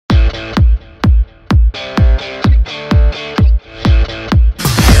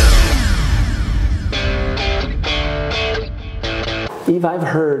Eve, I've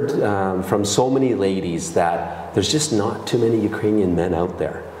heard from so many ladies that there's just not too many Ukrainian men out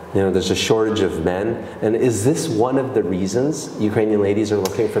there. You know, there's a shortage of men. And is this one of the reasons Ukrainian ladies are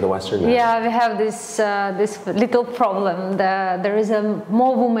looking for the Western man? Yeah, we have this this little problem. There is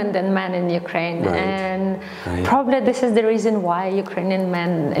more women than men in Ukraine, and probably this is the reason why Ukrainian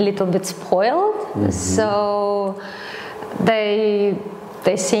men a little bit spoiled. So they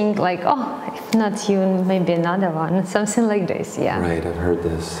think like, oh, if not you, maybe another one, something like this. Yeah. Right, I've heard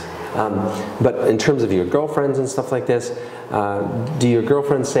this. But in terms of your girlfriends and stuff like this, do your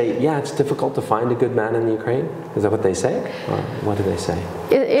girlfriends say, yeah, it's difficult to find a good man in Ukraine? Is that what they say? Or what do they say?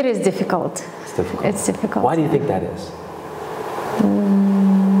 It is difficult. It's difficult. It's difficult. Why do you think that is?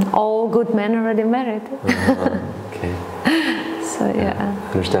 All good men already married. Okay. So yeah.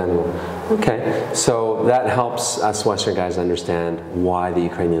 Understandable. Okay, so that helps us Western guys understand why the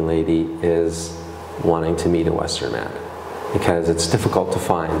Ukrainian lady is wanting to meet a Western man. Because it's difficult to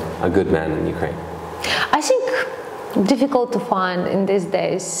find a good man in Ukraine. I think difficult to find in these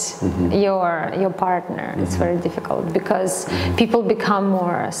days your partner. It's very difficult because people become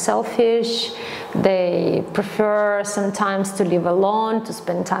more selfish. They prefer sometimes to live alone, to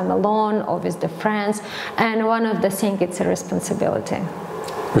spend time alone or with their friends. And one of the things, it's a responsibility.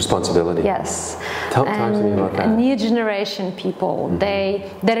 Responsibility? Yes. Talk to me about that. New generation people,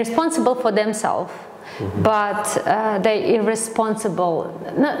 they're responsible for themselves. But they're irresponsible.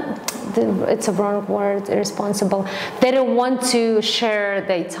 No, it's a wrong word, irresponsible. They don't want to share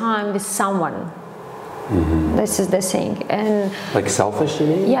their time with someone. This is the thing. And like selfish, you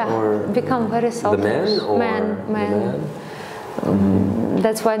mean? Yeah, or become very selfish. The men? Or men. The man?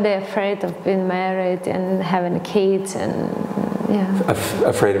 That's why they're afraid of being married and having kids and yeah.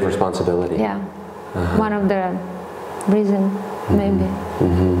 Afraid of responsibility? Yeah. One of the reasons, maybe.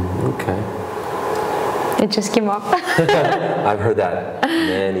 Okay. It just came up. I've heard that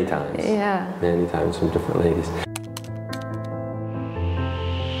many times. Yeah. Many times from different ladies.